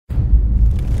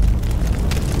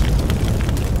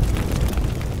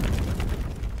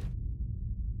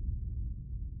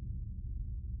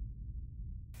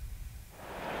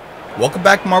Welcome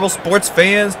back, Marble Sports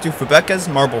fans, to Fubeca's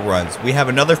Marble Runs. We have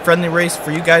another friendly race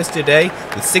for you guys today,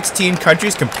 with 16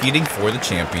 countries competing for the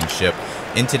championship.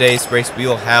 In today's race, we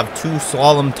will have two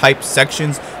slalom type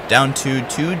sections down to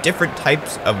two different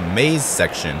types of maze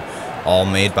section, all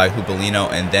made by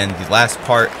Hubelino, and then the last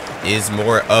part is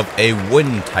more of a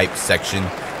wooden type section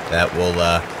that will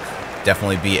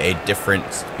definitely be a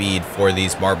different speed for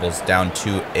these marbles, down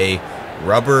to a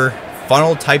rubber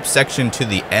funnel type section to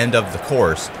the end of the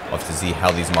course. We'll have to see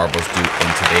how these marbles do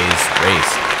in today's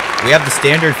race. We have the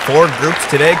standard four groups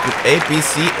today, Group A, B,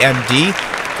 C, and D.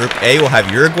 Group A will have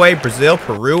Uruguay, Brazil,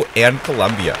 Peru, and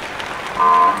Colombia.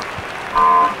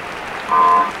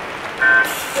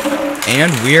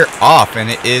 And we're off, and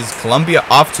it is Colombia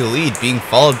off to lead, being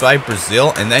followed by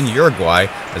Brazil and then Uruguay,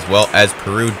 as well as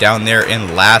Peru down there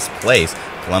in last place.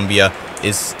 Colombia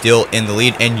is still in the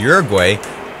lead, and Uruguay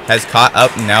has caught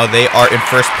up. Now they are in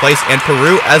first place, and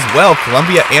Peru as well.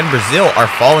 Colombia and Brazil are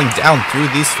falling down through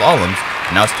these slaloms.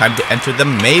 And now it's time to enter the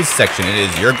maze section. It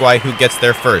is Uruguay who gets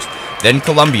there first, then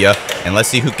Colombia, and let's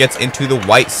see who gets into the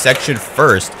white section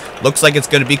first. Looks like it's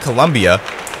going to be Colombia.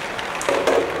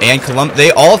 And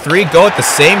they all three go at the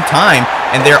same time,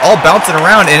 and they're all bouncing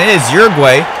around, and it is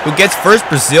Uruguay who gets first,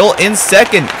 Brazil in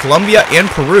second. Colombia and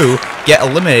Peru get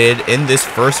eliminated in this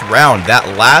first round. That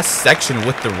last section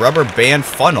with the rubber band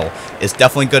funnel is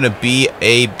definitely going to be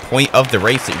a point of the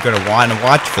race that you're going to want to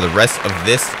watch for the rest of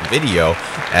this video,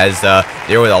 as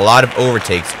there was a lot of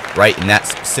overtakes right in that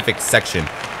specific section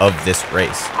of this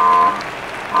race.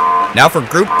 Now for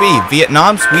Group B,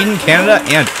 Vietnam, Sweden, Canada,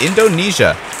 and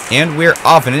Indonesia. And we're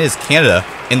off, and it is Canada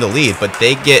in the lead, but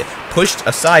they get pushed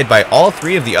aside by all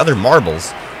three of the other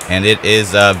marbles. And it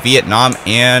is Vietnam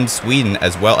and Sweden,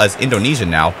 as well as Indonesia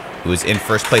now, who is in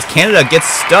first place. Canada gets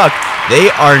stuck. They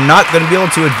are not going to be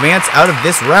able to advance out of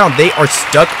this round. They are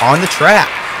stuck on the track,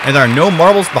 and there are no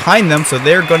marbles behind them, so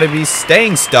they're going to be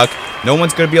staying stuck. No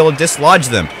one's going to be able to dislodge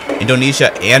them.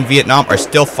 Indonesia and Vietnam are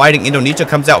still fighting. Indonesia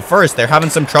comes out first. They're having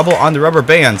some trouble on the rubber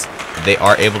bands. They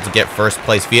are able to get first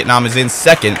place. Vietnam is in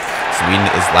second. Sweden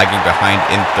is lagging behind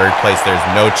in third place. There's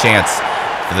no chance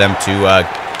for them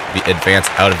to advance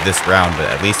out of this round, but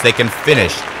at least they can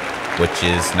finish, which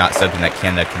is not something that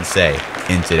Canada can say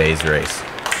in today's race.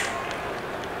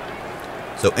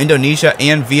 So Indonesia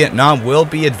and Vietnam will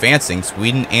be advancing.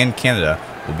 Sweden and Canada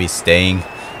will be staying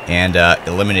and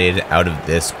eliminated out of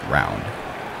this round.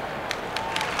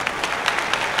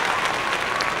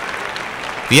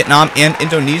 Vietnam and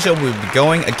Indonesia will be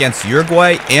going against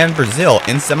Uruguay and Brazil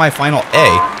in semifinal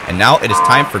A. And now it is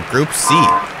time for Group C.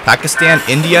 Pakistan,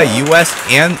 India, US,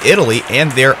 and Italy, and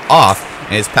they're off.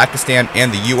 And it is Pakistan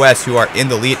and the US who are in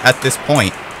the lead at this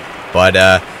point. But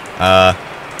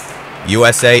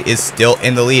USA is still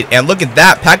in the lead. And look at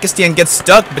that. Pakistan gets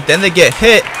stuck, but then they get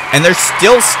hit, and they're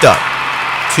still stuck.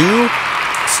 Two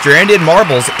stranded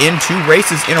marbles in two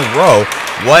races in a row.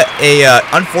 What a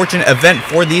unfortunate event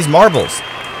for these marbles.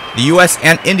 The US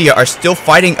and India are still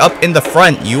fighting up in the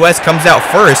front. US comes out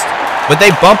first, but they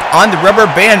bump on the rubber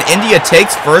band. India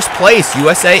takes first place.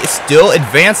 USA still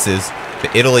advances,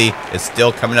 but Italy is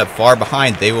still coming up far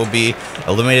behind. They will be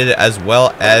eliminated, as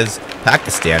well as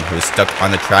Pakistan, who is stuck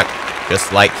on the track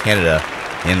just like Canada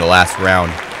in the last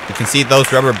round. You can see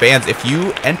those rubber bands. If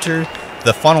you enter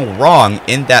the funnel wrong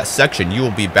in that section, you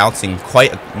will be bouncing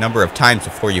quite a number of times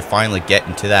before you finally get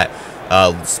into that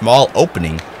small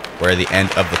opening where the end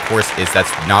of the course is.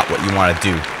 That's not what you want to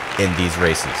do in these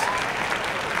races.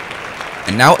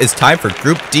 And now it's time for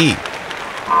Group D.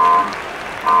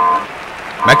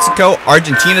 Mexico,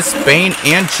 Argentina, Spain,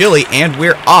 and Chile, and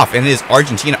we're off. And it is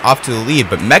Argentina off to the lead,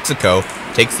 but Mexico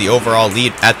takes the overall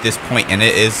lead at this point, and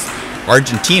it is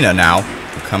Argentina now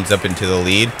who comes up into the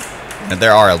lead. And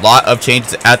there are a lot of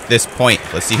changes at this point.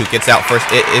 Let's see who gets out first.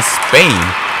 It is Spain.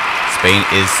 Spain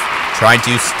is trying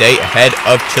to stay ahead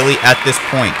of Chile at this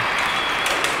point.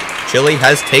 Chile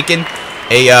has taken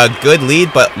a good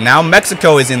lead, but now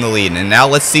Mexico is in the lead. And now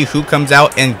let's see who comes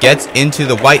out and gets into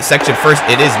the white section first.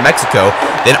 It is Mexico,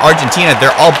 then Argentina.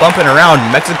 They're all bumping around.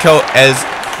 Mexico has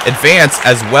advanced,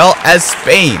 as well as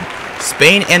Spain.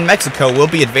 Spain and Mexico will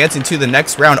be advancing to the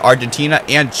next round. Argentina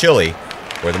and Chile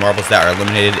were the marbles that are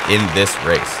eliminated in this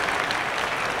race.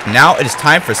 Now it is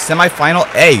time for semifinal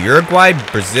A. Uruguay,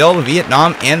 Brazil,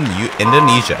 Vietnam, and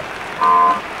Indonesia.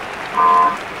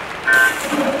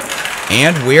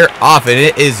 And we're off, and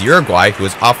it is Uruguay who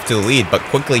is off to the lead, but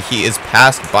quickly he is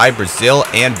passed by Brazil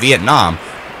and Vietnam.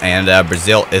 And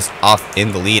Brazil is off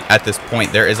in the lead at this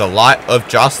point. There is a lot of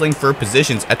jostling for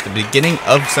positions at the beginning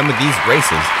of some of these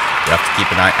races. You have to keep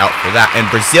an eye out for that. And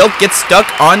Brazil gets stuck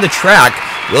on the track.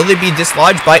 Will they be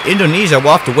dislodged by Indonesia?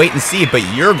 We'll have to wait and see, but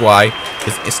Uruguay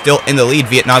is still in the lead.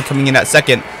 Vietnam coming in at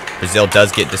second. Brazil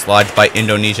does get dislodged by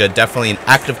Indonesia. Definitely an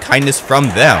act of kindness from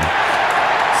them.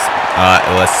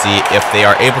 Let's see if they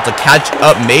are able to catch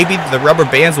up. Maybe the rubber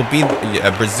bands will be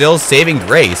Brazil's saving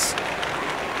grace.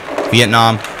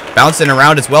 Vietnam bouncing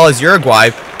around as well as Uruguay,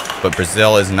 but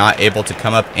Brazil is not able to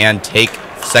come up and take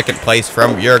second place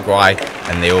from Uruguay,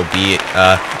 and they will be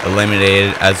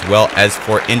eliminated as well as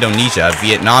for Indonesia.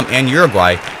 Vietnam and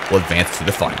Uruguay will advance to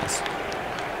the finals.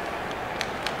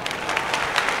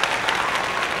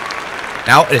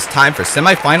 Now it is time for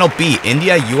semifinal B,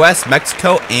 India, US,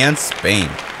 Mexico, and Spain.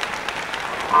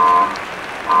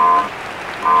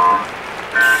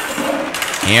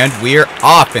 And we're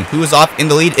off, and who's off in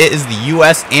the lead? It is the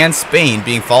US and Spain,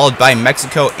 being followed by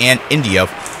Mexico and India.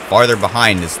 Farther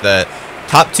behind is the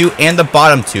top two and the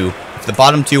bottom two. If the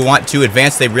bottom two want to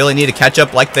advance, they really need to catch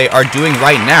up like they are doing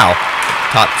right now. The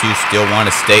top two still want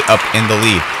to stay up in the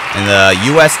lead. And the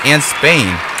US and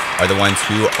Spain are the ones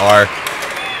who are,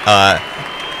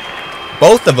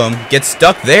 both of them get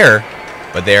stuck there,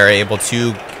 but they are able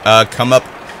to come up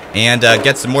and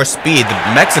get some more speed.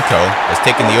 Mexico has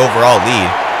taken the overall lead,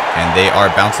 and they are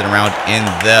bouncing around in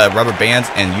the rubber bands,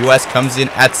 and US comes in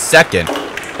at second.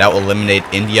 That will eliminate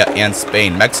India and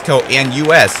Spain. Mexico and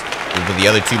US will be the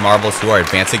other two marbles who are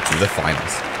advancing to the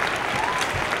finals.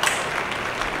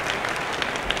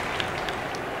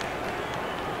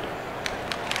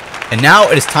 And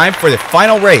now it is time for the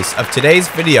final race of today's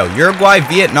video. Uruguay,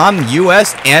 Vietnam,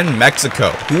 US, and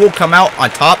Mexico. Who will come out on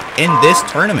top in this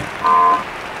tournament?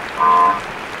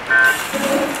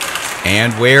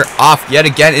 And we're off yet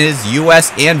again. It is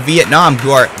US and Vietnam who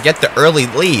get the early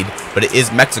lead, but it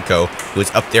is Mexico who is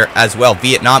up there as well.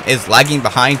 Vietnam is lagging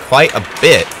behind quite a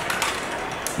bit.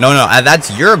 No,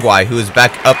 that's Uruguay who is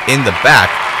back up in the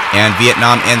back. And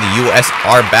Vietnam and the US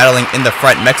are battling in the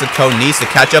front. Mexico needs to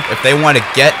catch up if they want to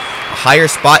get a higher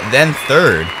spot than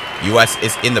third. US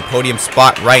is in the podium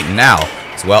spot right now,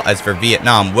 as well as for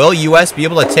Vietnam. Will US be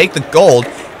able to take the gold?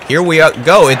 Here we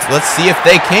go. Let's see if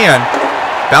they can.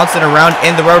 Bouncing around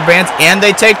in the rubber bands, and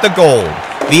they take the gold.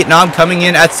 Vietnam coming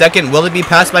in at second. Will it be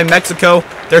passed by Mexico?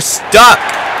 They're stuck.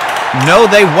 No,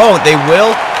 they won't. They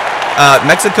will.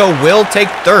 Mexico will take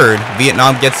third.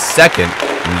 Vietnam gets second,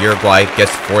 and Uruguay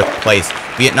gets fourth place.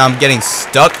 Vietnam getting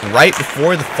stuck right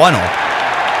before the funnel,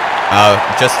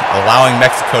 just allowing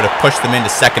Mexico to push them into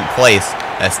second place.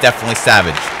 That's definitely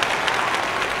savage.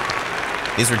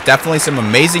 These were definitely some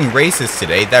amazing races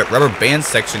today. That rubber band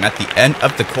section at the end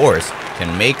of the course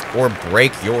can make or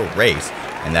break your race,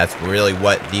 and that's really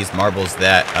what these marbles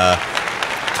that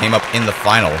came up in the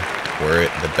final were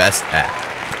the best at.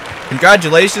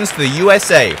 Congratulations to the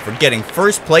USA for getting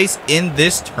first place in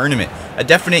this tournament. A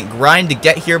definite grind to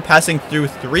get here, passing through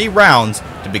 3 rounds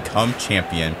to become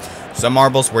champion. Some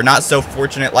marbles were not so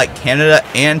fortunate, like Canada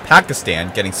and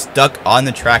Pakistan, getting stuck on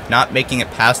the track, not making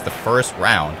it past the first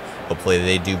round. Hopefully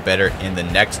they do better in the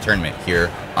next tournament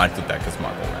here on Fubeca's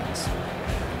Marble Runs.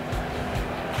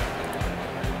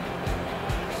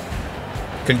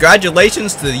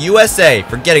 Congratulations to the USA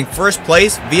for getting first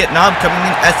place, Vietnam coming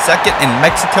in at second, and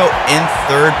Mexico in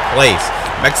third place.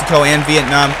 Mexico and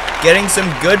Vietnam getting some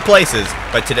good places,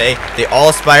 but today they all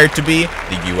aspired to be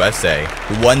the USA,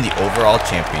 who won the overall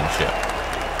championship.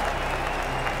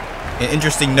 An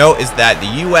interesting note is that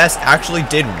the US actually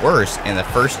did worse in the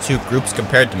first 2 groups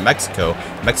compared to Mexico.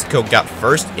 Mexico got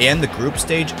first in the group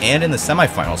stage and in the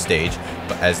semifinal stage,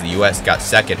 but as the US got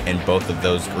second in both of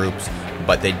those groups,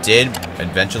 but they did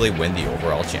eventually win the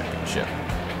overall championship.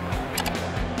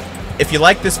 If you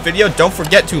like this video, don't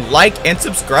forget to like and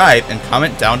subscribe and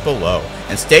comment down below,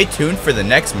 and stay tuned for the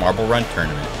next Marble Run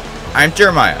tournament. I'm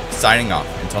Jeremiah, signing off.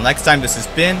 Until next time, this has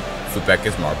been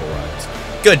Fubeca's Marble Runs.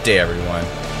 Good day, everyone.